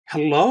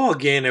Hello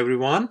again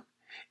everyone.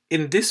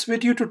 In this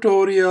video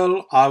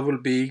tutorial I will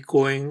be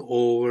going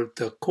over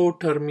the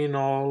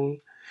coterminal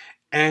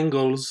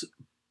angles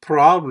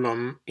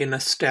problem in a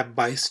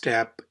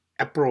step-by-step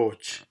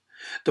approach.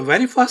 The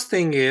very first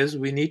thing is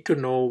we need to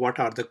know what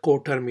are the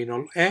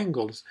coterminal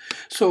angles.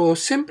 So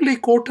simply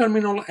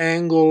coterminal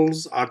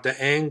angles are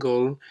the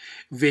angle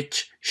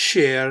which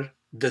share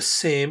the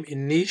same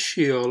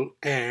initial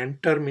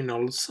and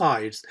terminal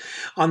sides.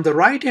 On the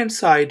right hand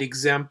side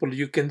example,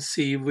 you can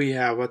see we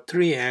have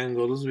three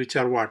angles which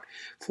are what?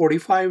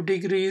 45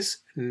 degrees,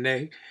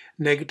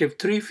 negative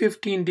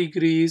 315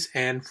 degrees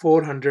and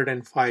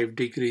 405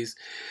 degrees.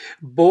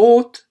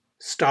 Both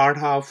start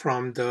off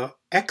from the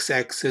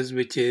x-axis,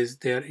 which is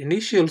their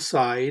initial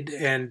side,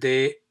 and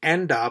they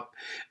end up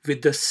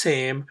with the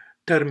same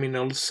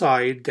terminal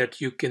side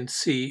that you can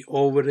see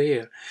over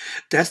here.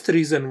 That's the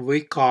reason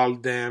we call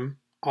them,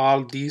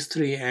 all these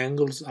three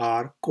angles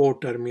are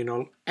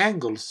coterminal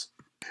angles.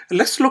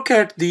 Let's look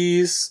at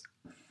these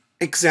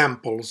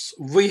examples.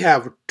 We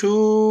have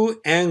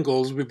two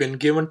angles we've been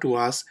given to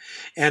us,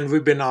 and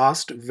we've been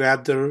asked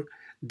whether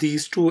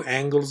these two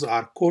angles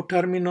are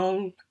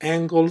coterminal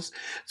angles.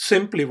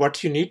 Simply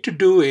what you need to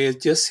do is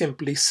just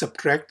simply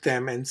subtract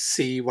them and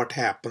see what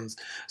happens.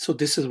 So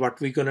this is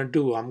what we're going to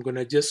do. I'm going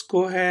to just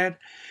go ahead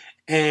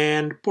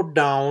and put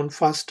down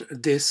first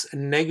this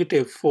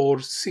negative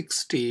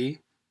 460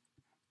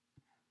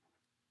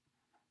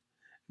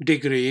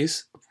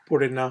 degrees,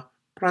 put in a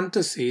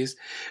parentheses,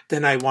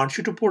 then I want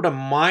you to put a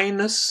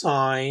minus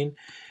sign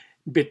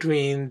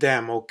between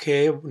them,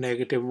 okay?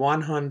 Negative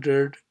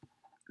 100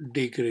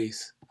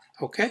 degrees,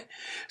 okay?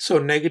 So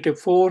negative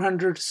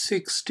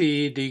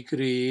 460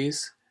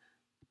 degrees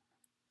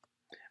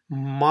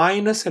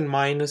minus and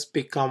minus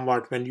become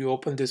what? When you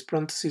open this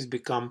parentheses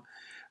become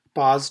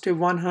positive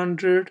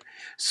 100.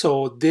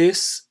 So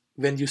this,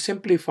 when you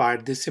simplify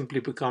it, this simply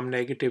become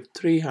negative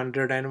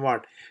 300 and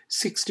what?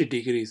 60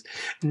 degrees.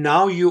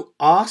 Now you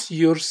ask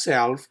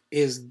yourself,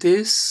 is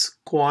this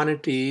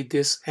quantity,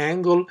 this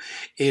angle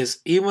is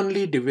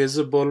evenly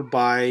divisible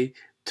by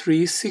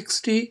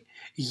 360?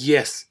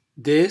 Yes,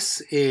 it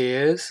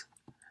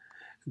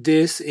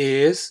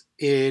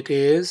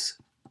is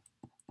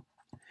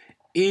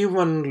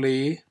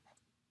evenly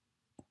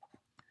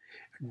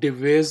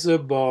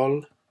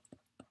divisible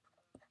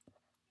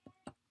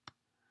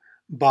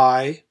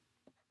by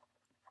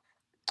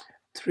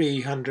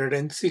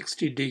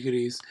 360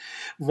 degrees.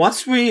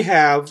 Once we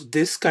have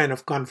this kind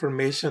of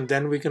confirmation,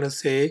 then we're going to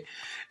say,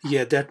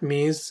 yeah, that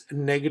means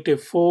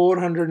negative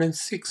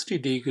 460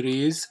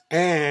 degrees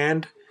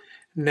and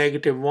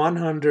negative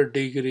 100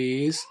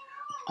 degrees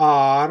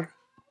are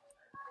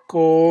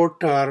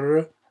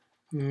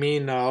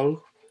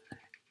coterminal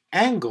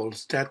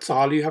angles. That's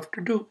all you have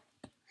to do.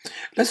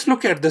 Let's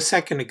look at the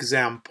second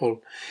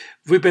example.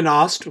 We've been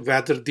asked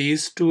whether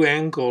these two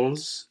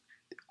angles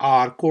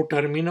are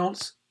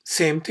coterminals.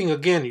 Same thing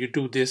again, you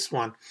do this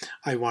one.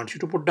 I want you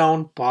to put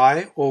down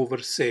pi over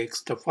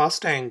 6, the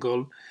first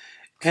angle,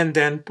 and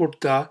then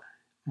put the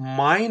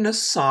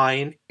minus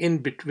sign in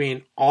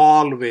between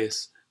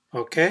always.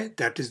 Okay,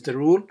 that is the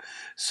rule.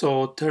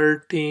 So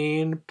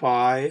 13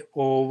 pi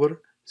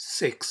over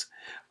 6.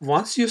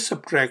 Once you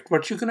subtract,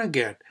 what you're going to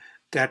get?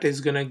 That is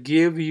going to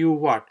give you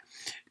what?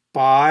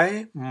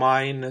 Pi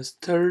minus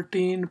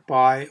 13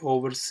 pi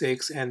over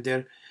 6, and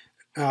their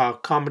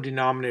common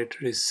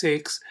denominator is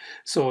 6.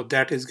 So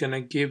that is going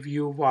to give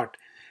you what?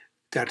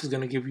 That is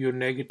going to give you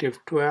negative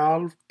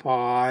 12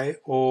 pi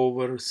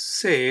over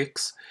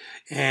 6,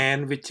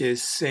 and which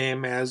is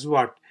same as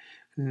what?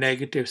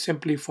 Negative,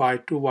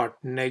 simplified to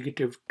what?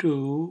 Negative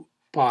 2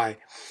 pi.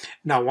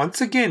 Now once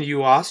again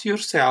you ask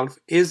yourself,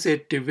 is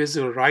it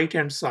divisible? Right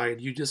hand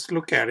side, you just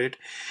look at it.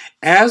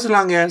 As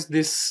long as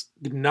this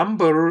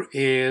number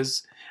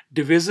is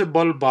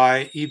divisible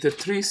by either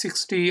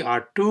 360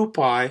 or 2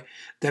 pi,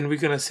 then we're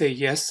going to say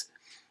yes,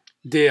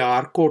 they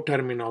are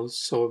coterminals.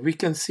 So we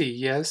can see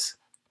yes,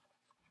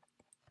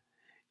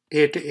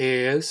 it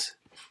is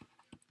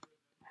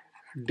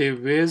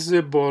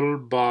divisible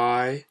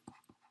by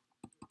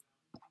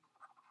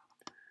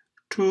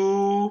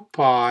 2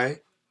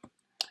 pi.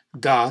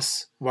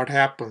 Thus what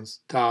happens?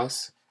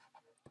 Thus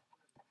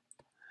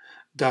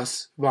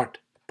what?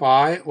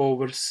 Pi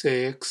over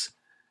 6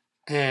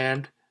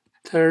 and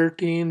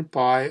 13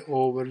 pi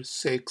over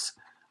 6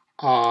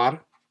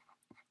 are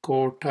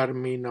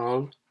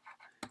coterminal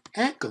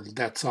angles.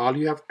 That's all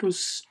you have to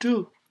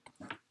do.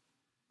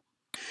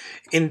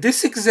 In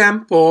this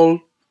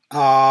example,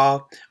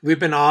 we've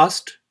been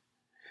asked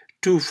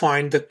to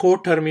find the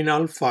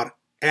coterminal for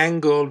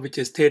angle which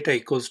is theta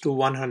equals to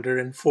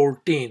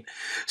 114.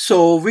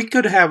 So we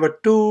could have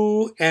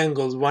two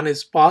angles. One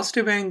is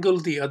positive angle,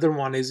 the other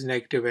one is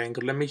negative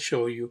angle. Let me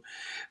show you.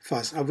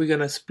 First, we're going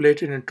to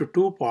split it into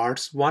two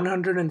parts.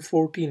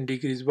 114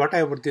 degrees,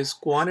 whatever this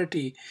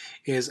quantity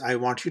is, I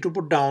want you to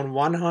put down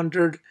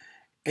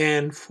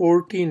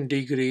 114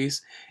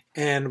 degrees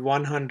and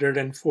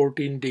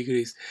 114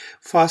 degrees.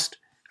 First,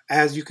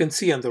 as you can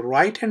see on the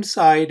right hand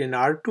side, in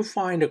order to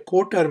find a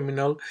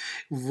coterminal,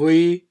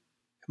 we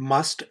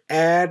must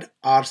add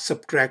or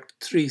subtract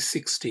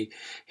 360.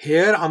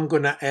 Here I'm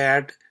going to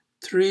add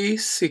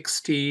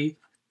 360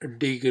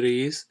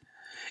 degrees,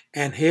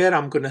 and here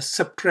I'm going to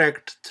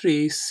subtract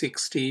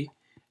 360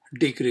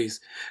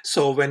 degrees.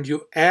 So when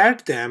you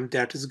add them,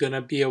 that is going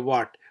to be a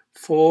what?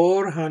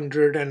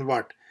 400 and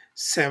what?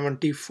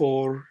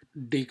 74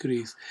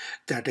 degrees.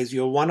 That is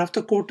your one of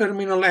the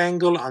coterminal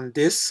angle on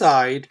this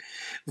side.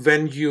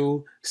 When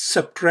you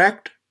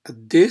subtract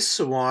this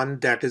one,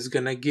 that is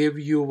going to give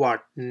you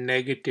what?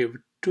 Negative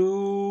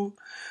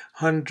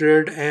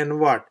 200 and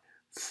what?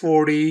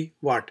 40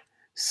 what?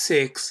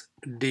 6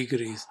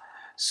 degrees.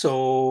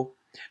 So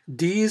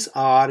these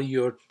are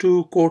your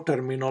two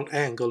coterminal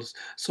angles.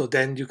 So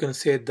then you can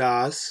say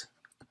thus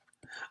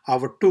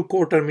our two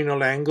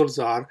coterminal angles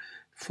are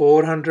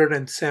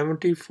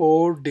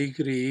 474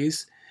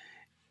 degrees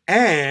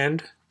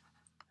and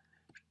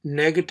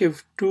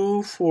negative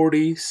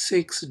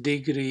 246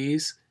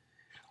 degrees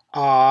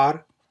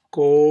are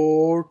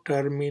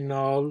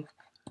coterminal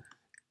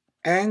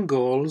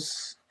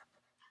angles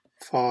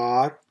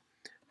for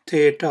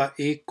theta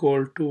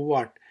equal to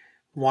what?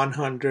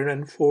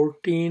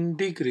 114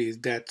 degrees.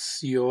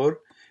 That's your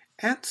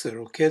answer.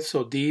 Okay,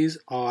 so these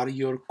are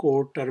your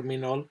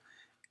coterminal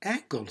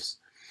angles.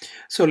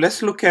 So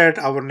let's look at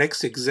our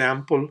next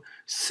example.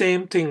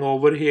 Same thing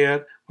over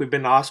here. We've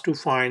been asked to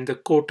find the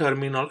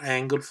coterminal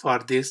angle for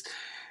this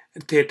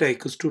theta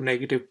equals to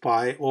negative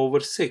pi over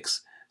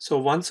 6. So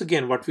once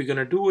again, what we're going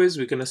to do is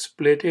we're going to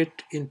split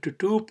it into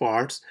two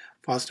parts.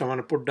 First, I want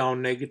to put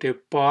down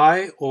negative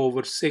pi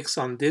over 6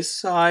 on this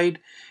side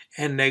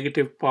and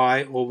negative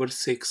pi over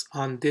 6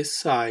 on this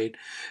side.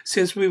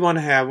 Since we want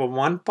to have a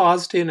one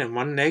positive and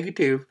one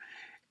negative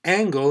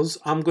angles,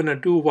 I'm going to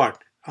do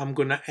what? I'm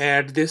going to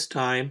add this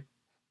time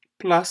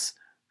plus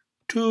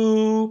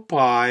 2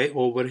 pi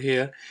over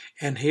here,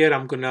 and here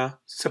I'm going to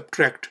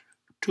subtract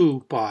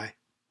 2 pi.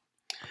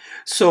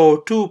 So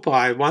 2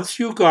 pi, once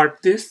you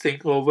got this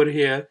thing over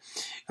here,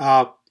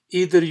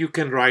 either you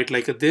can write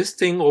like this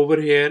thing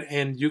over here,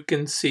 and you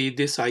can see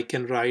this, I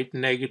can write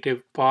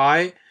negative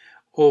pi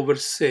over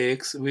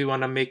 6. We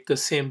want to make the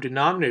same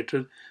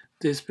denominator.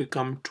 This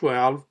become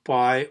 12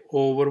 pi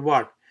over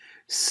what?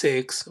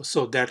 6.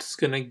 So that's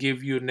going to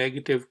give you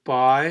negative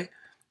pi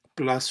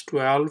plus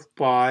 12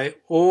 pi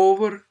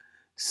over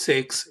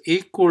 6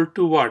 equal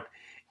to what?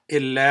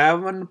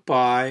 11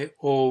 pi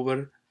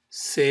over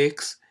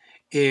 6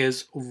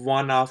 is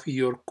one of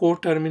your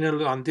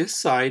coterminal on this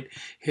side.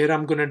 Here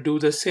I'm going to do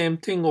the same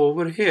thing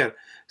over here.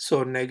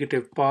 So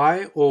negative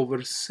pi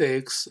over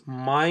 6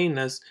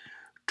 minus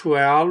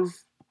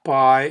 12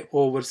 pi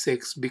over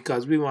 6,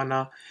 because we want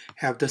to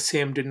have the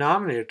same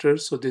denominator.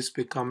 So this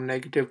become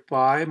negative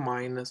pi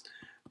minus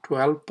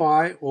 12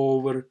 pi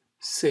over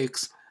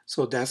 6.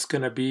 So that's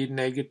going to be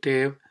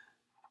negative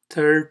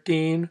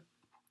 13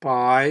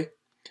 pi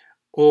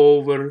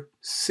over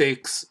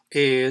 6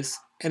 is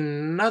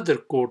another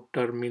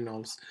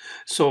coterminals.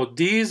 So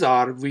these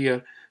are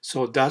where,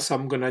 so thus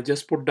I'm going to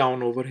just put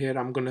down over here.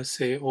 I'm going to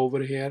say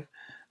over here,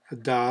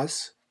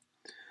 thus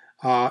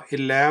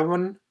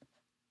 11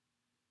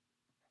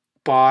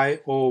 pi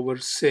over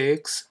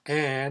 6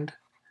 and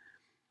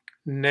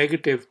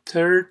negative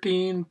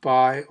 13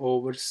 pi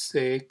over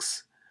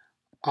 6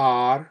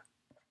 are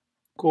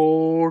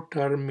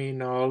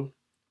coterminal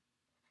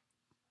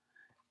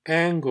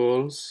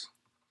angles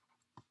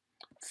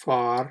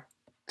for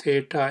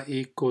theta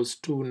equals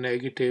to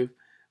negative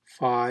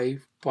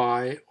 5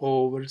 pi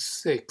over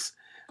 6.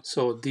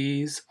 So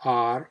these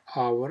are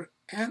our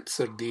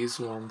answer, these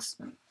ones.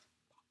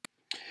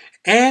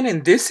 And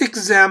in this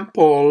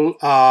example,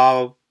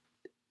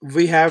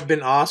 we have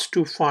been asked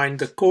to find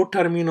the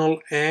coterminal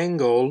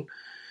angle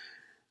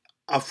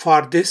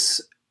for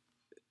this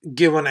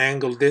given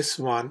angle, this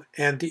one,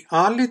 and the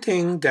only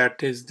thing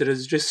that is there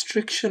is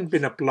restriction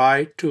been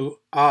applied to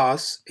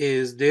us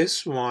is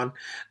this one,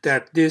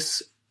 that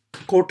this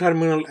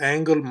coterminal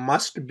angle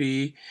must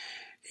be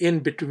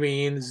in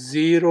between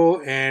 0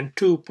 and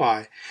 2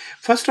 pi.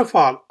 First of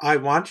all, I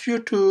want you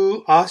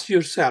to ask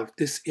yourself,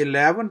 this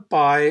 11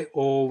 pi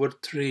over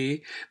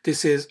 3,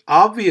 this is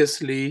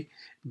obviously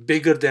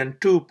bigger than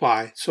 2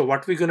 pi. So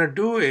what we're going to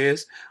do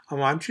is, I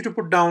want you to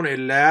put down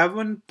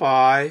 11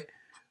 pi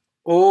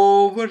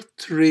over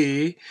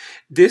 3.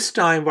 This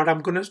time what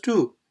I'm going to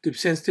do,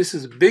 since this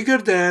is bigger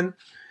than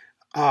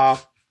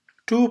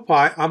 2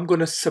 pi, I'm going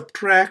to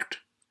subtract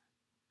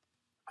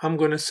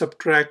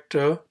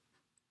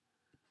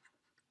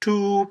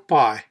 2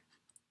 pi.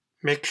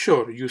 Make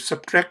sure you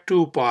subtract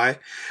 2 pi.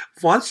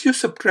 Once you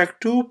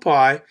subtract 2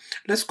 pi,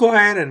 let's go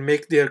ahead and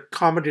make their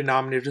common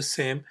denominator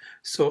same.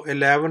 So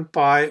 11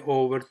 pi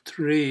over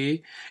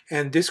 3,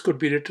 and this could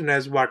be written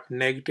as what?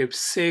 Negative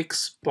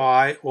 6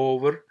 pi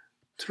over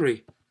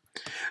 3.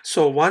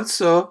 So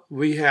once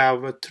we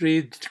have a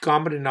 3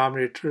 common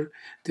denominator,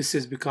 this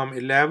has become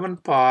 11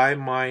 pi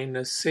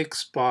minus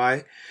 6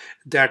 pi.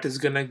 That is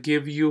going to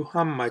give you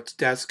how much?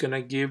 That's going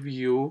to give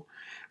you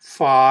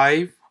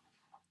 5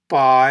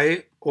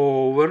 pi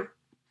over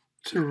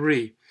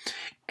 3.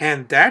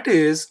 and that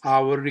is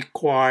our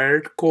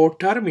required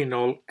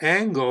coterminal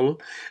angle.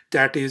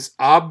 That is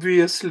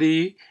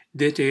obviously,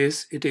 it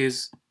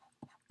is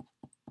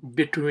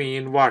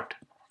between what?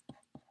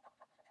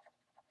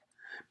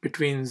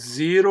 Between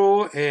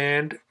 0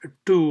 and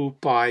 2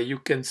 pi. You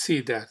can see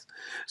that.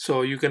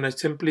 So you can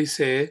simply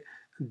say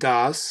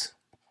thus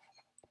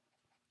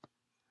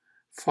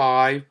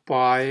 5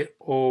 pi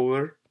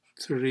over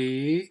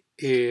 3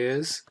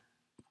 is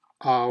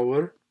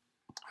our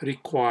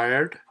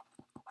required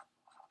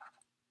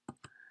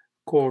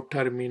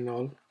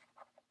coterminal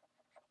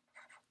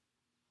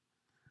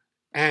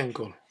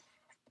angle.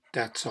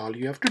 That's all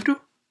you have to do.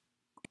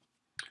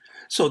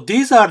 So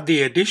these are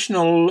the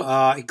additional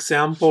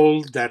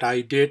examples that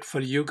I did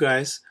for you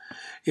guys.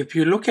 If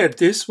you look at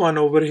this one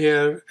over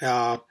here,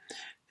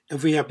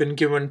 we have been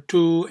given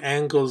two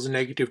angles,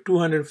 negative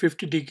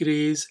 250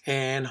 degrees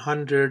and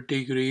 100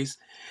 degrees,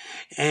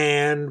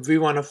 and we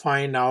want to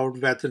find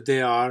out whether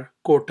they are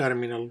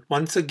coterminal.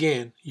 Once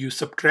again, you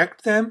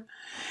subtract them,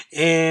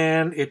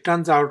 and it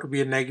turns out to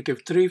be a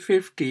negative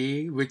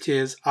 350, which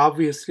is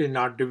obviously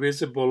not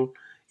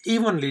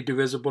evenly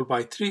divisible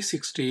by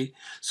 360.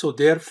 So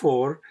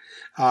therefore,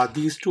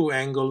 these two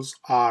angles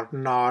are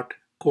not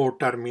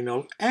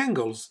coterminal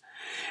angles.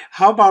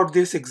 How about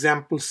this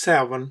example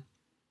 7?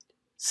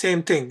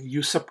 Same thing,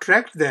 you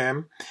subtract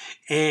them,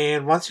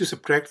 and once you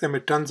subtract them,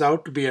 it turns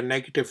out to be a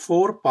negative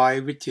 4 pi,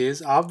 which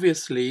is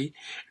obviously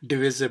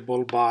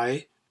divisible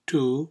by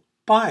 2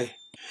 pi.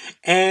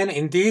 And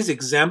in these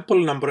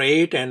example number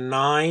 8 and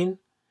 9,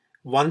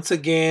 once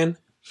again,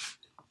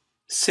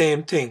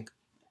 same thing.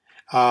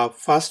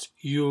 First,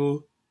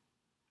 you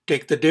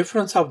take the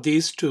difference of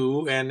these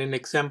two, and in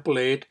example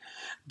 8,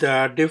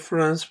 the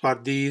difference for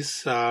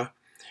these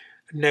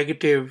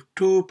negative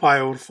 2 pi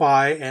over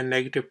 5 and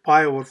negative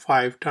pi over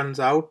 5 turns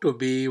out to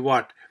be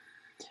what?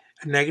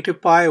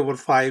 Negative pi over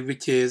 5,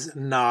 which is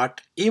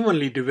not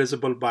evenly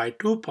divisible by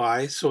 2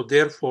 pi. So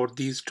therefore,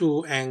 these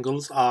two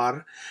angles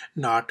are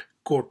not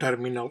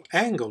coterminal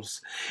angles.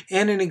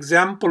 And in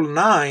example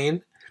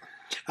 9,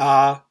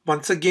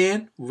 once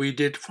again, we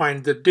did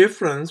find the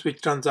difference,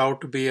 which turns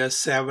out to be a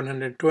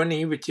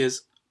 720, which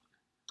is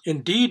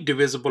indeed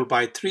divisible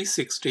by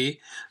 360.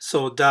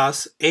 So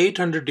thus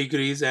 800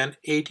 degrees and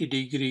 80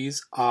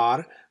 degrees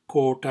are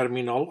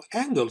coterminal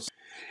angles.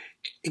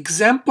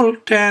 Example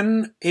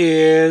 10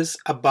 is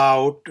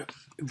about,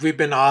 we've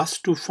been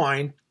asked to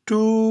find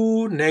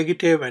two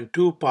negative and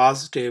two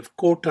positive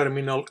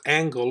coterminal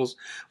angles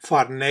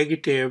for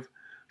negative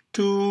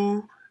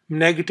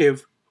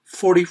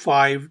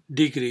 45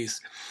 degrees.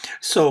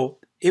 So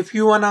if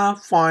you want to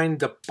find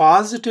the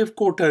positive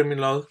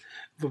coterminal,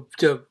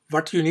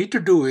 what you need to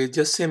do is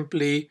just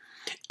simply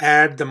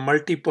add the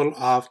multiple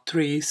of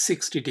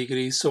 360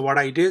 degrees. So what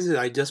I did is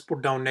I just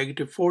put down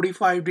negative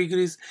 45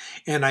 degrees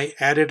and I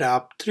added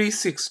up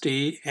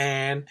 360,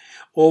 and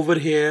over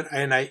here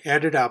and I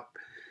added up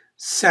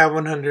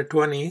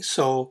 720.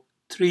 So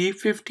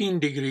 315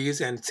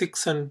 degrees and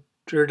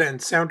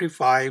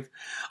 675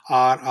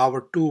 are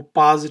our two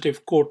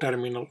positive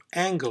coterminal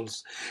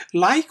angles.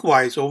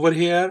 Likewise, over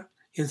here,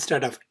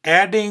 instead of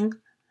adding,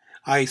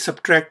 I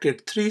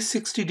subtracted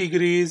 360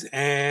 degrees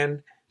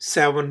and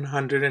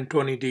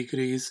 720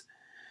 degrees.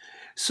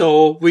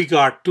 So we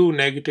got two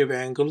negative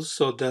angles.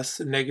 So thus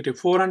negative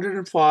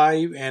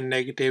 405 and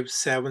negative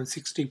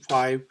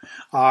 765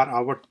 are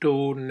our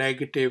two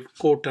negative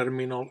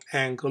coterminal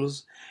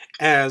angles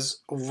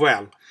as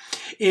well.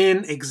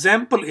 In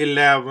example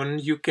 11,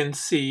 you can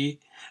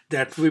see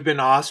that we've been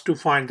asked to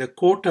find the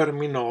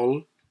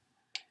coterminal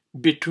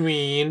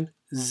between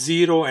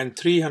 0 and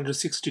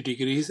 360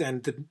 degrees,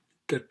 and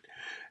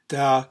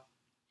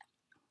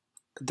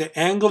the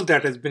angle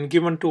that has been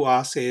given to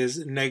us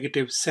is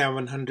negative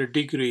 700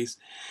 degrees.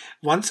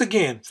 Once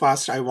again,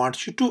 first I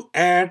want you to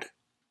add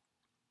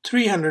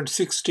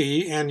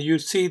 360, and you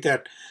see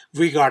that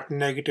we got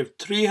negative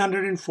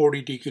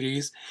 340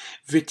 degrees,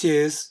 which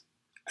is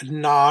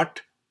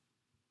not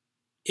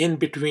in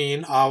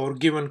between our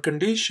given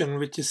condition,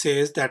 which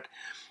says that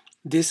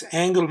this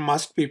angle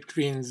must be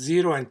between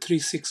 0 and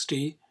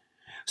 360.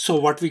 So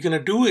what we're going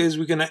to do is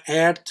we're going to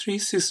add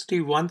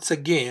 360 once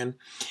again,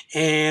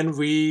 and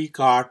we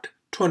got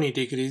 20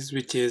 degrees,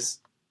 which is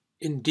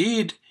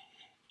indeed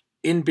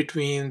in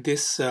between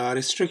this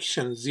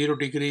restriction 0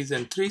 degrees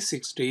and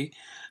 360.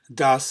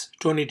 Thus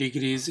 20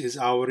 degrees is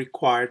our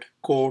required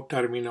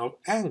coterminal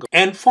angle.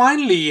 And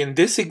finally, in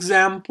this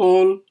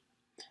example,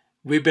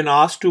 we've been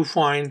asked to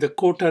find the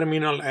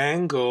coterminal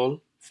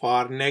angle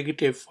for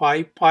negative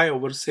 5 pi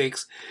over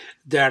 6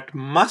 that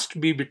must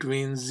be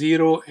between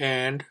 0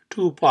 and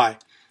 2 pi.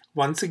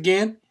 Once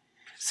again,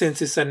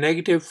 since it's a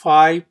negative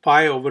 5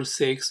 pi over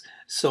 6,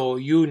 so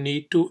you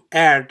need to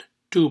add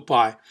 2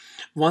 pi.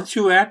 Once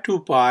you add 2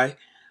 pi,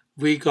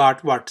 we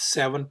got what?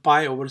 7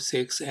 pi over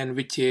 6, and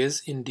which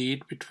is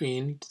indeed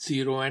between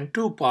 0 and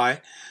 2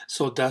 pi.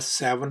 So thus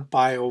 7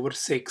 pi over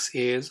 6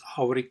 is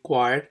our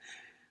required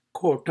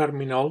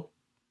coterminal,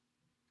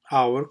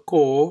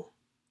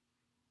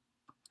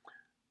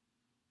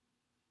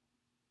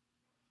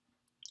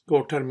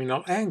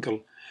 coterminal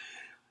angle.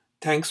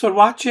 Thanks for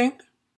watching.